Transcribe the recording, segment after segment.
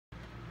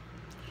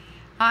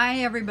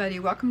Hi everybody,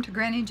 welcome to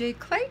Granny J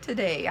Clay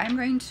today. I'm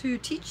going to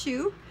teach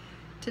you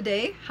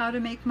today how to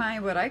make my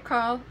what I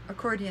call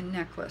accordion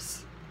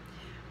necklace.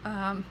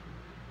 I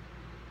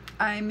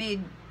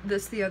made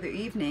this the other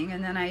evening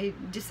and then I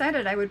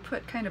decided I would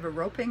put kind of a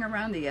roping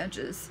around the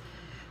edges.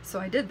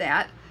 So I did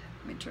that.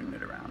 Let me turn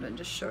it around and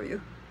just show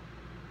you.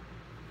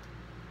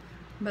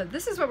 But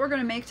this is what we're going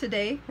to make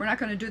today. We're not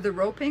going to do the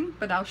roping,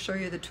 but I'll show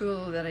you the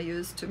tool that I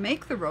use to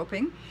make the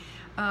roping.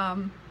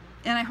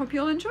 And I hope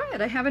you'll enjoy it.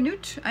 I have a new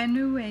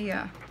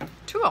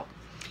tool.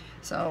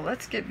 So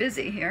let's get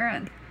busy here,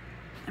 and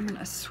I'm going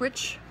to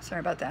switch,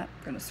 sorry about that,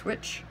 I'm going to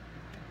switch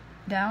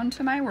down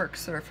to my work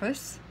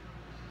surface,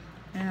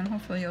 and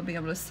hopefully you'll be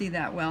able to see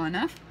that well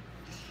enough.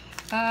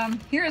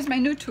 Here is my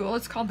new tool.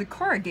 It's called the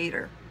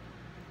corrugator,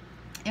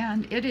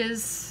 and it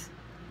is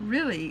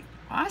really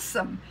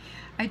awesome.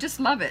 I just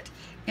love it.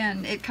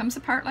 And it comes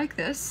apart like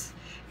this.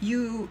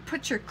 You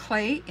put your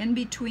clay in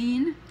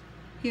between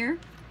here,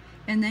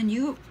 and then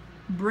you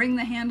bring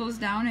the handles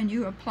down and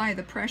you apply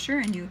the pressure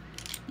and you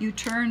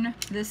turn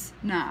this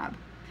knob.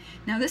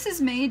 Now this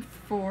is made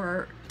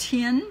for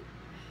tin,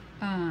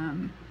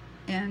 and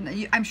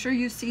I'm sure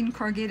you've seen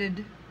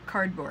corrugated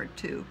cardboard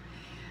too,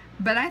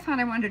 but I thought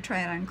I wanted to try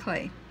it on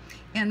clay.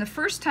 And the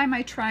first time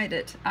I tried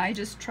it, I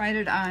just tried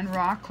it on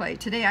raw clay.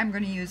 Today I'm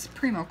going to use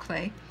Primo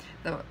clay,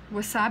 the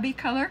wasabi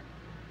color.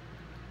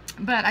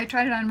 But I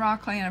tried it on raw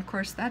clay, and of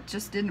course that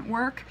just didn't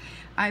work.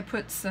 I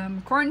put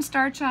some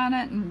cornstarch on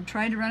it and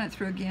tried to run it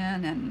through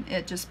again, and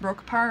it just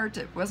broke apart.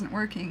 It wasn't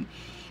working.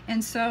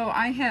 And so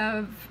I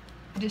have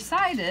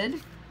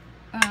decided,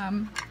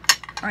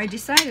 I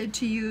decided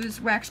to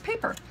use wax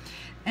paper.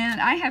 And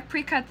I have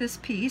pre-cut this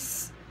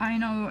piece. I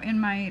know in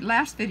my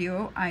last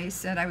video I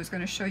said I was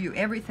going to show you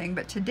everything,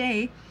 but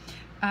today,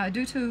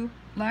 due to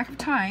lack of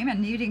time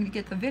and needing to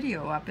get the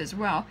video up as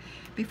well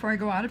before I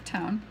go out of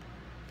town,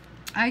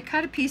 I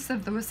cut a piece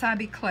of the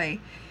wasabi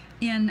clay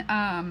in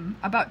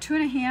about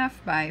 2.5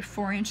 by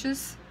 4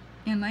 inches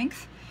in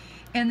length,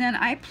 and then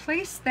I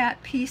placed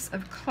that piece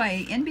of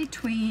clay in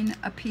between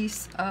a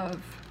piece of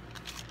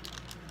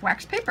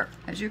wax paper,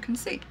 as you can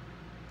see.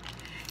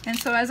 And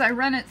so as I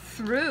run it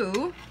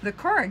through the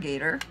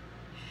corrugator,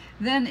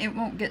 then it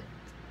won't get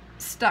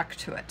stuck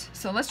to it.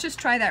 So let's just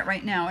try that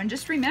right now, and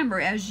just remember,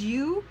 as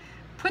you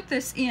put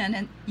this in,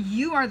 and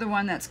you are the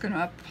one that's going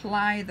to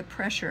apply the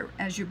pressure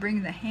as you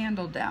bring the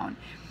handle down.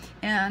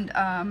 And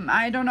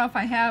I don't know if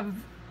I have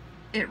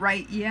it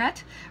right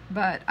yet,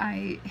 but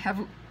I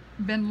have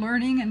been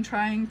learning and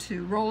trying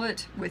to roll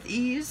it with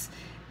ease,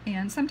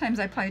 and sometimes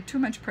I apply too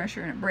much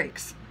pressure and it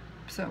breaks.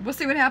 So we'll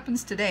see what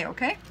happens today,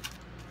 okay?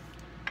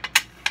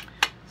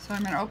 So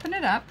I'm going to open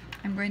it up.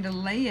 I'm going to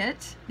lay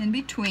it in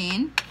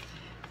between,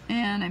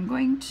 and I'm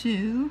going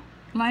to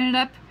line it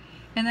up,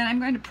 and then I'm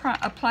going to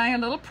apply a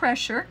little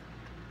pressure,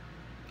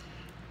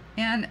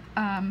 and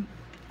I'll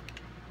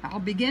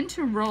begin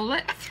to roll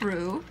it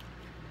through,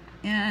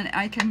 and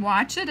I can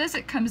watch it as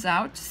it comes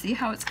out to see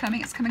how it's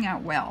coming. It's coming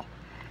out well.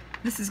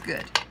 This is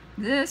good.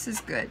 This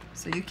is good.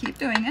 So you keep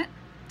doing it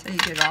until you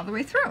get it all the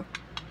way through.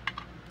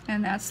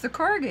 And that's the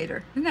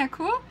corrugator. Isn't that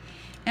cool?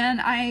 And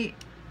I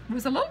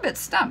was a little bit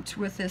stumped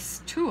with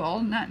this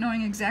tool, not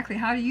knowing exactly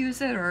how to use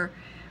it or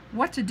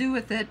what to do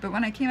with it, but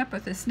when I came up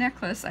with this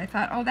necklace, I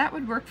thought, oh, that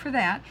would work for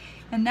that.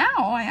 And now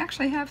I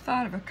actually have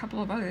thought of a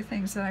couple of other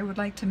things that I would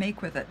like to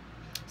make with it.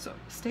 So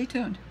stay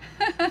tuned.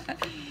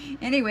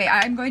 Anyway,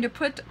 I'm going to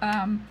put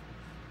the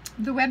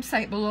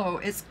website below.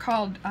 It's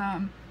called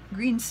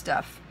Green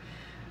Stuff,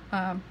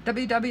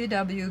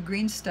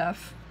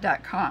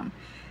 www.greenstuff.com.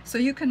 So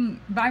you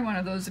can buy one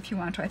of those if you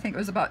want to. I think it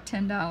was about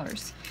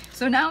 $10.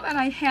 So now that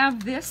I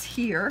have this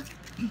here,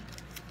 I'm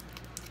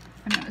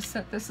going to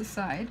set this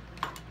aside.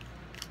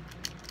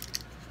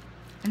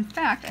 In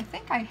fact, I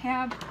think I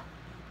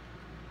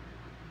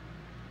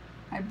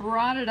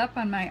brought it up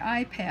on my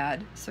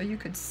iPad so you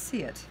could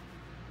see it.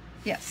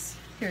 Yes,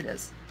 here it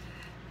is.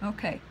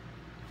 Okay.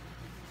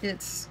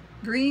 It's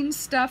Green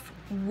Stuff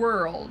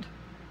World.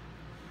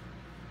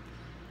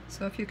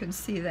 So if you can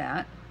see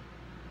that.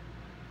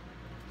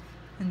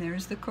 And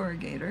there's the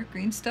corrugator,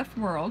 Green Stuff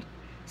World.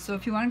 So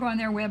if you want to go on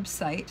their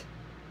website,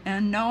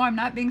 and no, I'm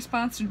not being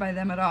sponsored by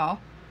them at all.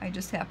 I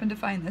just happened to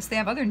find this. They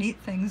have other neat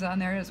things on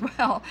there as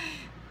well.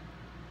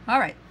 All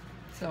right,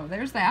 so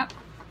there's that.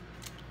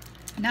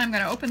 Now I'm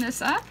going to open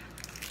this up,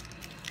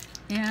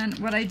 and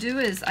what I do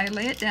is I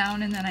lay it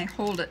down and then I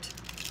hold it,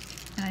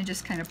 and I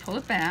just kind of pull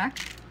it back,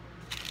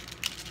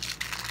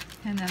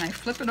 and then I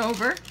flip it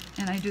over,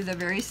 and I do the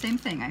very same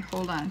thing. I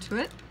hold on to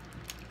it,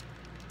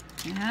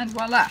 and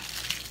voila.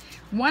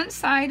 One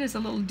side is a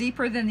little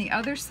deeper than the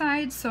other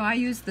side, so I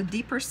use the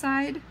deeper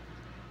side.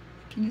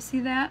 Can you see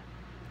that?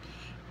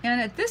 And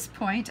at this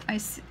point, I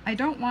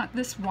don't want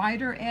this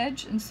wider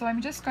edge, and so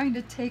I'm just going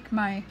to take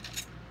my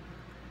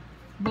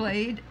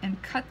blade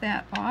and cut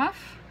that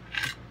off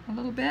a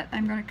little bit.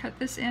 I'm going to cut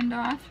this end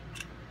off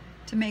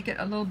to make it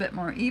a little bit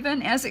more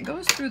even. As it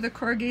goes through the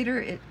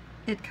corrugator,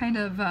 it kind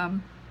of,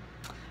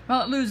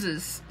 well, it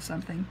loses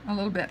something a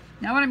little bit.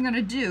 Now what I'm going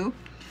to do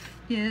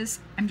is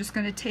I'm just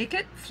going to take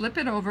it, flip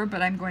it over,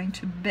 but I'm going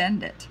to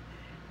bend it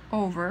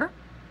over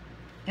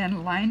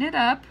and line it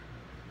up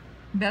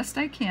best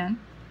I can,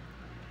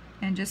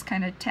 and just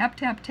kind of tap,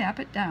 tap, tap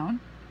it down.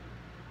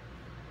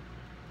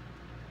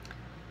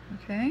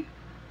 Okay.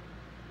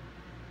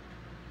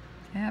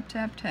 Tap,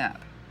 tap,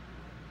 tap.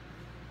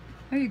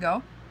 There you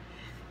go.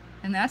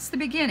 And that's the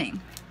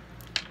beginning.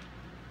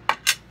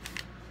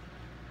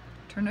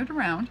 Turn it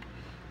around.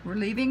 We're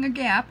leaving a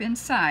gap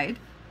inside,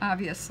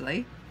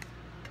 obviously.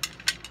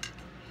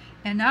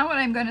 And now what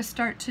I'm going to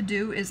start to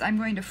do is I'm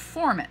going to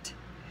form it.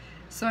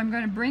 So I'm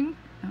going to bring,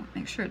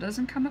 make sure it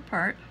doesn't come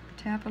apart,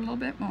 tap a little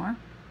bit more.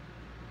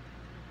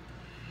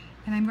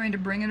 And I'm going to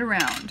bring it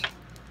around.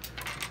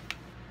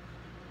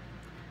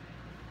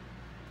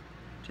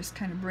 Just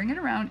kind of bring it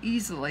around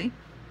easily,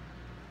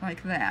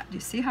 like that. Do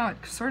you see how it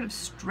sort of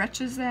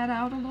stretches that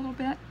out a little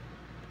bit?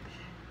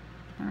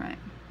 All right,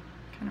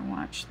 kind of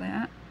watch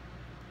that.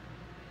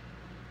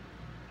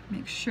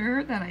 Make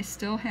sure that I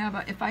still have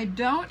a, if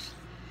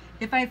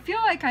I feel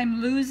like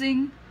I'm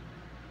losing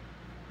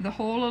the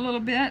hole a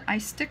little bit, I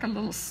stick a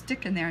little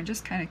stick in there and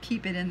just kind of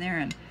keep it in there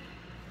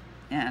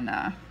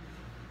and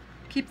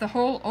keep the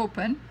hole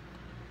open.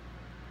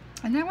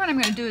 And then what I'm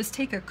going to do is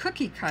take a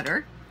cookie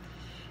cutter,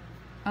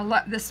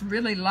 this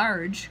really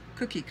large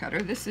cookie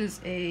cutter. This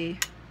is a,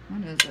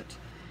 what is it,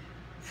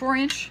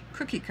 4-inch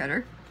cookie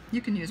cutter.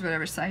 You can use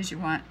whatever size you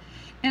want.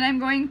 And I'm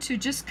going to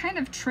just kind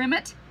of trim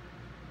it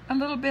a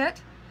little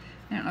bit.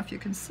 I don't know if you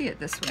can see it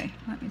this way.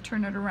 Let me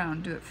turn it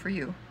around, do it for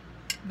you.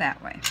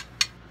 That way.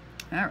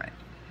 All right.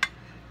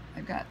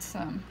 I've got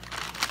some,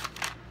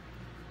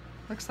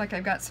 looks like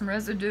I've got some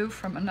residue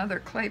from another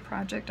clay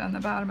project on the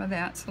bottom of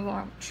that, so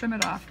I'll trim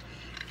it off.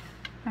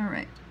 All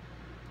right.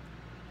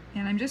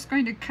 And I'm just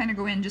going to kind of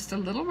go in just a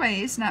little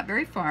ways, not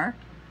very far.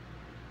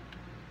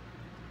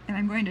 And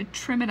I'm going to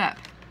trim it up.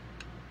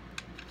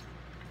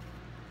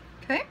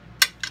 Okay?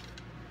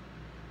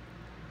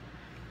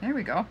 There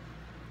we go.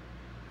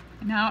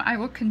 Now I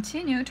will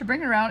continue to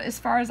bring it around as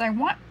far as I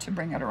want to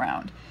bring it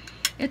around.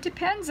 It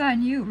depends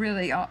on you,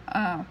 really,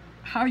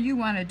 how you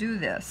want to do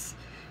this.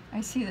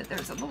 I see that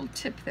there's a little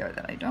tip there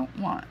that I don't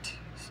want,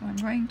 so I'm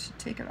going to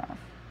take it off.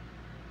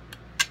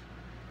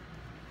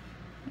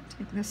 I'll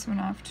take this one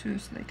off too,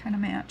 so they kind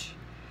of match.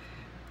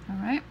 All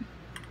right,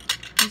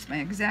 here's my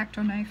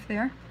X-Acto knife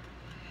there.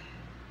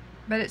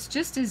 But it's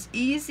just as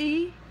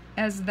easy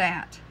as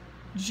that.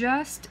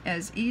 Just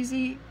as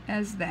easy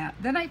as that.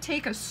 Then I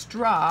take a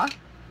straw,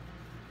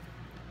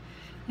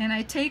 and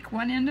I take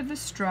one end of the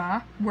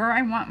straw where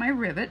I want my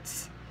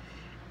rivets,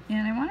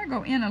 and I want to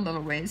go in a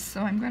little ways,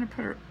 so I'm going to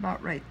put it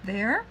about right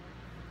there.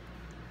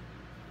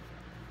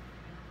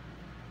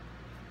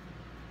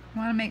 I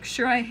want to make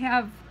sure I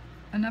have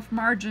enough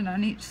margin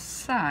on each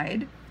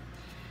side,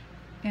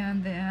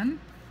 and then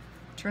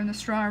turn the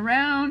straw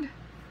around,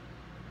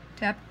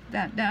 tap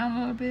that down a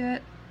little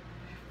bit,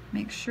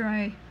 make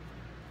sure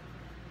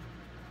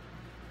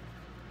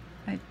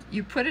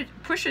you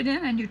push it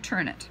in and you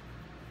turn it.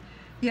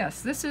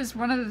 Yes, this is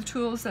one of the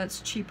tools that's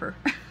cheaper.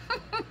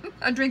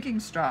 A drinking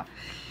straw.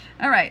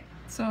 All right,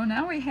 so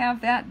now we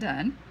have that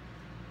done.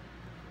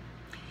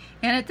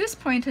 And at this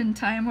point in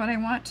time, what I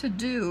want to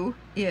do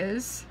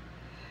is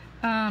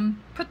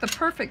put the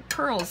perfect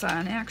pearls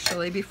on,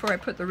 actually, before I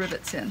put the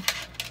rivets in.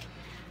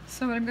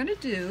 So what I'm going to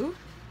do,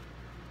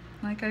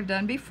 like I've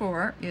done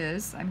before,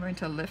 is I'm going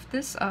to lift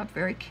this up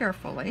very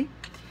carefully,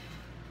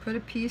 put a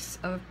piece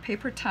of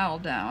paper towel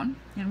down,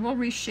 and we'll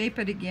reshape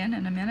it again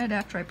in a minute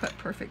after I put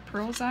perfect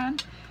pearls on.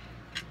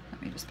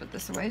 Let me just put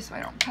this away so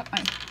I don't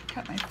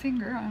cut my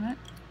finger on it.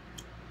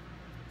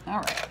 All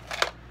right.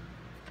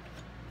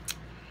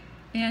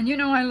 And you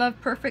know I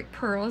love perfect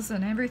pearls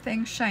and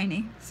everything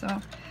shiny,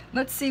 so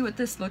let's see what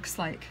this looks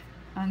like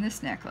on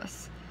this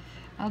necklace.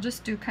 I'll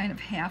just do kind of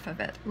half of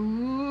it.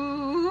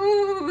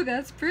 Ooh,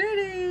 that's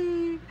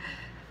pretty.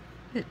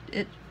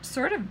 It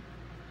sort of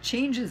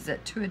changes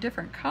it to a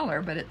different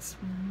color, but it's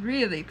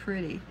really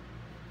pretty.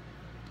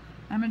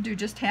 I'm going to do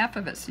just half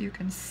of it so you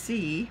can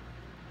see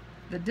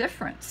the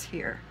difference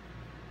here.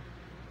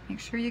 Make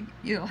sure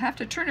you'll have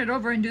to turn it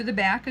over and do the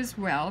back as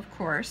well, of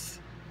course.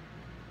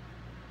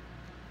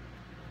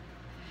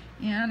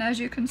 And as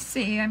you can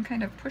see, I'm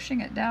kind of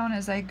pushing it down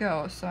as I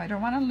go, so I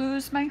don't want to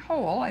lose my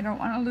hole. I don't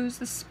want to lose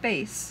the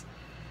space.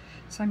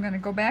 So I'm going to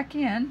go back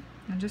in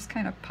and just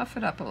kind of puff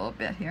it up a little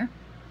bit here.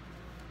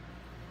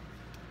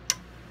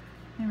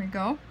 There we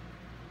go.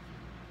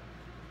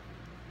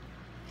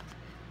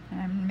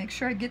 And make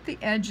sure I get the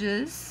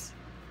edges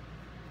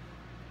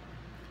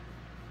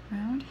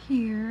around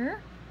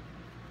here.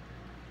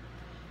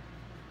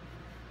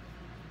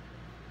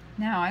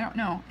 Now, I don't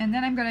know. And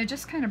then I'm going to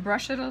just kind of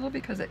brush it a little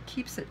because it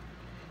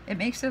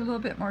makes it a little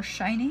bit more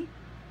shiny.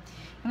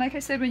 And like I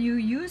said, when you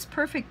use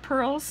perfect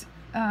pearls,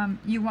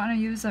 you want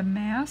to use a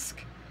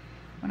mask.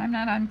 When I'm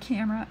not on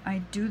camera, I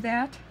do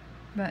that.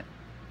 But,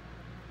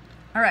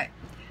 all right.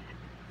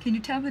 Can you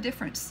tell the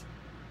difference?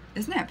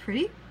 Isn't that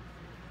pretty?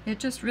 It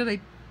just really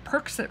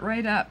perks it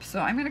right up. So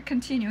I'm going to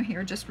continue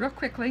here just real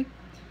quickly.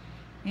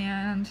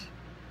 And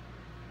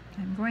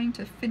I'm going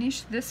to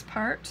finish this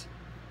part,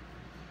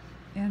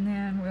 and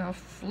then we'll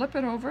flip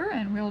it over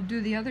and we'll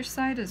do the other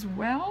side as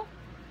well.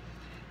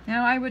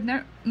 Now I would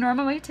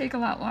normally take a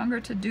lot longer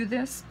to do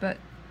this, but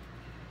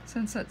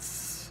since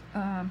it's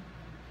on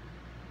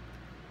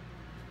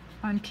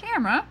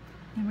camera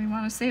and we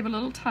want to save a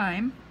little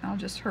time, I'll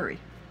just hurry.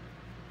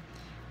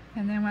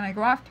 And then when I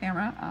go off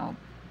camera, I'll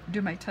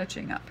do my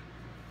touching up.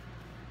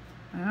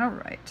 All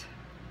right.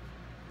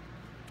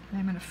 And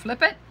I'm going to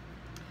flip it,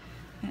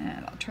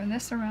 and I'll turn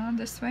this around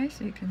this way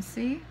so you can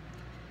see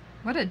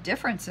what a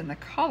difference in the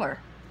color.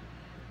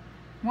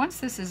 Once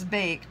this is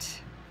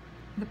baked,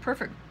 the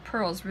perfect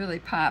pearls really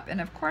pop. And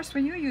of course,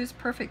 when you use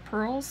perfect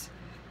pearls,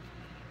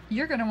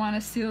 you're going to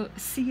want to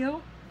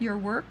seal your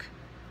work.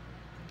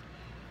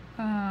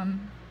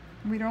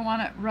 We don't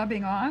want it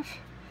rubbing off.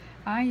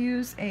 I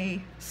use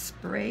a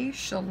spray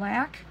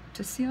shellac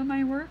to seal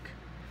my work,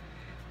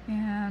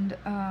 and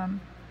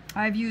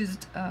I've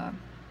used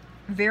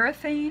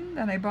Varathane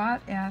that I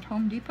bought at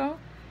Home Depot,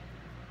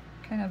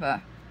 kind of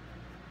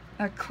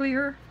a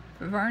clear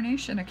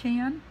varnish in a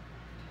can.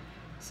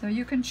 So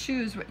you can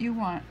choose what you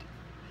want,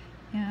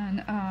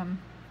 and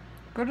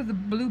go to the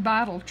Blue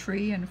Bottle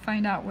Tree and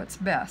find out what's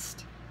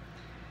best.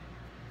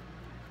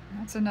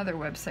 That's another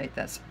website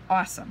that's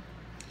awesome.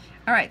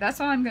 All right, that's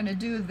all I'm going to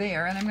do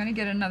there, and I'm going to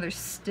get another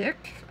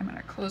stick. I'm going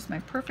to close my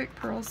perfect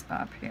pearls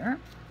up here.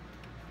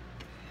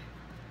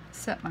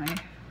 Set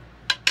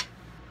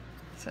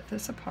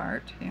this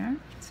apart here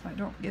so I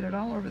don't get it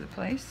all over the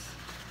place.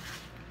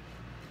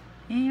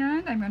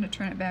 And I'm going to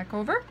turn it back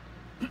over.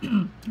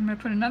 I'm going to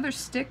put another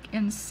stick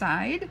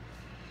inside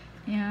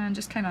and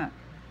just kind of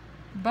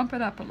bump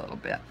it up a little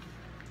bit.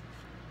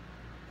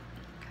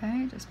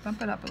 Okay, just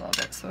bump it up a little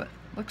bit so it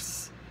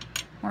looks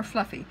more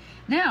fluffy.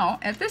 Now,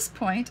 at this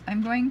point,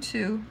 I'm going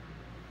to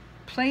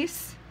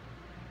place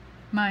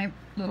my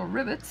little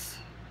rivets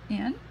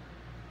in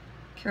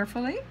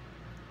carefully.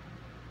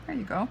 There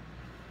you go.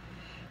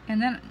 And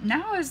then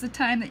now is the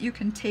time that you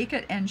can take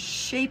it and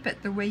shape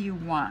it the way you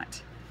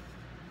want.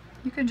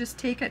 You can just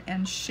take it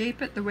and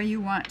shape it the way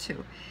you want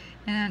to.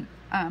 And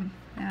I'm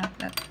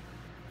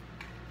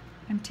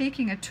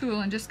taking a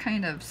tool and just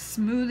kind of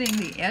smoothing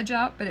the edge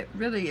out, but it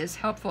really is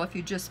helpful if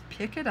you just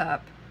pick it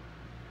up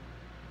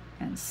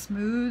and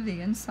smooth the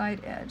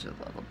inside edge a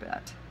little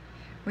bit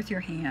with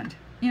your hand.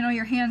 You know,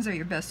 your hands are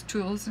your best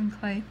tools in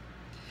clay.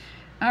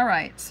 All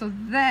right, so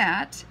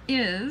that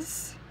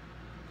is,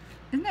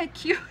 isn't that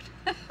cute?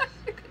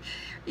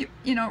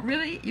 You know,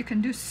 really, you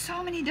can do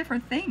so many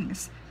different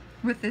things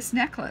with this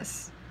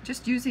necklace,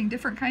 just using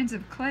different kinds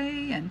of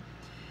clay, and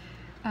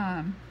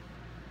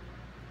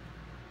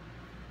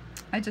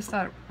I just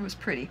thought it was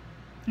pretty,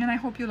 and I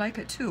hope you like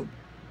it too.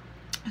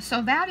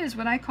 So that is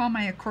what I call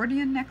my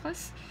accordion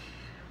necklace,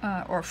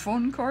 or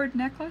phone cord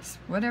necklace,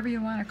 whatever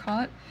you want to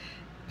call it.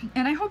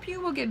 And I hope you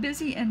will get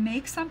busy and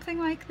make something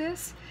like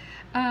this.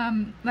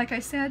 Like I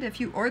said, if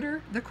you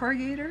order the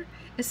corrugator,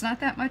 it's not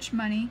that much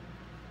money,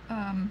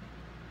 and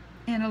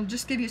it'll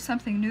just give you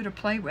something new to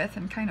play with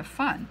and kind of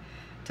fun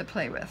to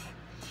play with.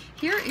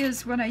 Here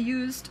is what I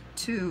used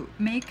to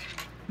make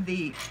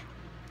the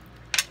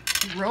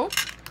rope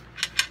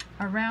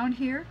around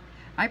here.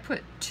 I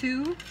put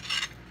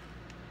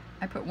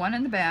one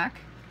in the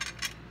back,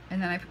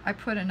 and then I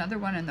put another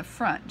one in the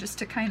front, just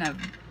to kind of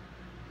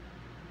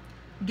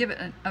give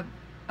it a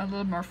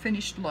little more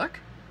finished look.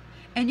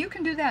 And you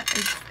can do that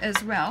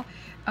as well.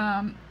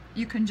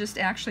 You can just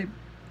actually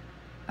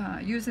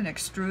use an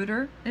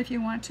extruder if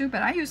you want to,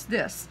 but I use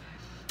this.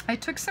 I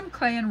took some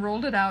clay and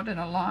rolled it out in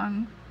a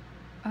long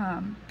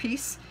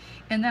piece,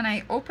 and then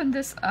I opened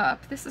this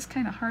up. This is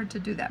kind of hard to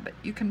do that, but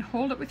you can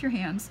hold it with your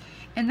hands,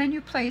 and then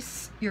you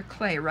place your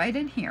clay right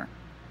in here.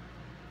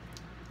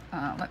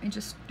 Let me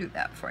just do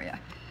that for you.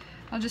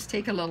 I'll just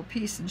take a little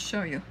piece and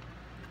show you.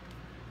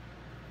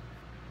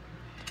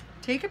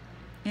 Take it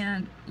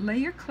and lay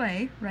your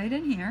clay right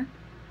in here,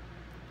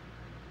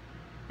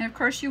 and of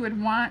course you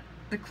would want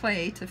the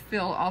clay to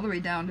fill all the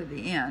way down to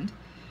the end.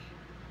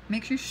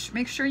 Make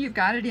sure you've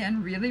got it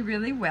in really,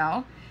 really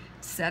well.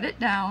 Set it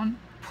down,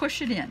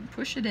 push it in,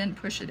 push it in,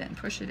 push it in,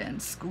 push it in,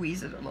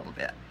 squeeze it a little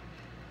bit.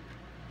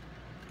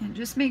 And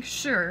just make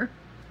sure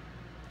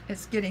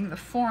it's getting the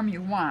form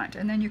you want,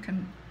 and then you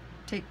can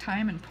take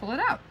time and pull it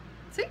out.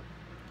 See?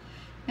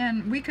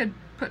 And we could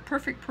put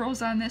perfect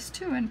pearls on this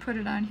too and put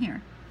it on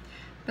here.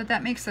 But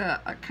that makes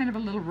a kind of a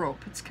little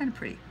rope. It's kind of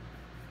pretty.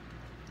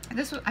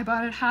 This I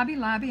bought at Hobby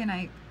Lobby, and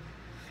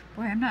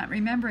boy, I'm not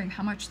remembering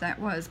how much that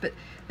was, but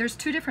there's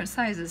two different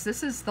sizes.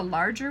 This is the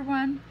larger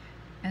one,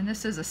 and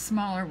this is a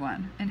smaller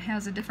one, and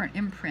has a different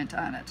imprint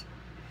on it.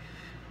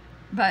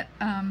 But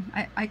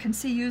I can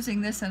see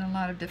using this in a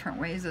lot of different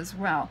ways as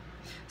well.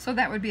 So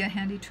that would be a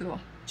handy tool.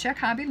 Check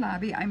Hobby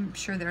Lobby. I'm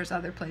sure there's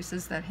other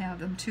places that have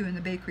them too in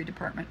the bakery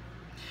department.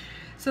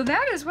 So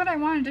that is what I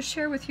wanted to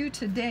share with you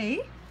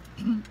today.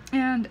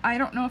 And I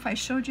don't know if I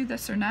showed you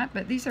this or not,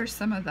 but these are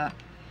some of the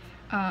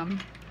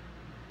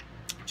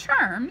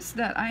charms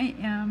that I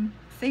am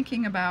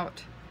thinking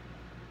about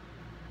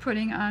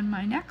putting on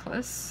my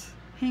necklace,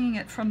 hanging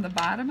it from the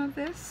bottom of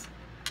this.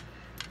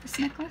 this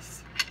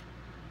necklace.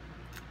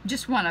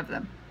 Just one of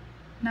them,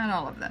 not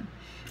all of them.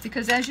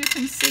 Because as you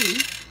can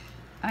see,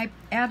 I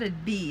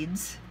added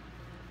beads.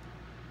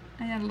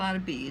 I add a lot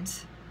of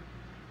beads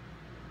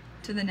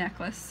to the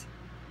necklace.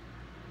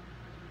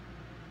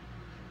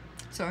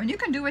 So, and you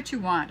can do what you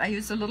want. I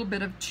used a little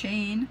bit of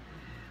chain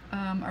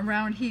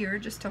around here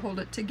just to hold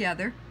it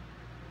together.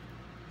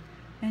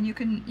 And you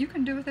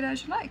can do with it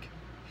as you like.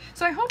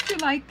 So I hope you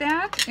like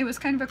that. It was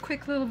kind of a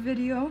quick little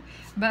video,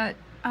 but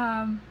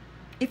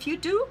if you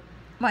do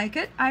like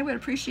it, I would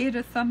appreciate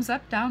a thumbs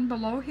up down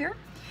below here.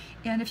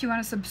 And if you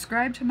want to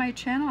subscribe to my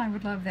channel, I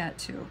would love that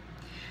too.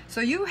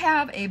 So you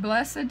have a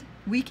blessed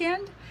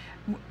weekend.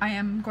 I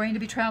am going to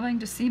be traveling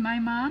to see my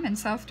mom in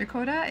South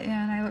Dakota,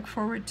 and I look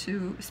forward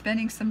to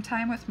spending some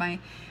time with my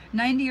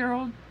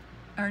 90-year-old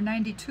or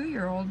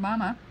 92-year-old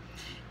mama.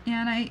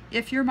 And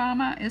if your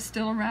mama is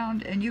still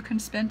around and you can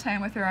spend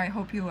time with her, I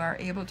hope you are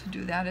able to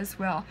do that as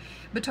well.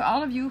 But to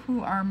all of you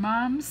who are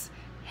moms,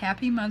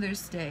 happy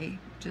Mother's Day.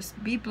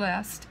 Just be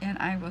blessed, and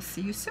I will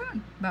see you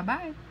soon.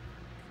 Bye-bye.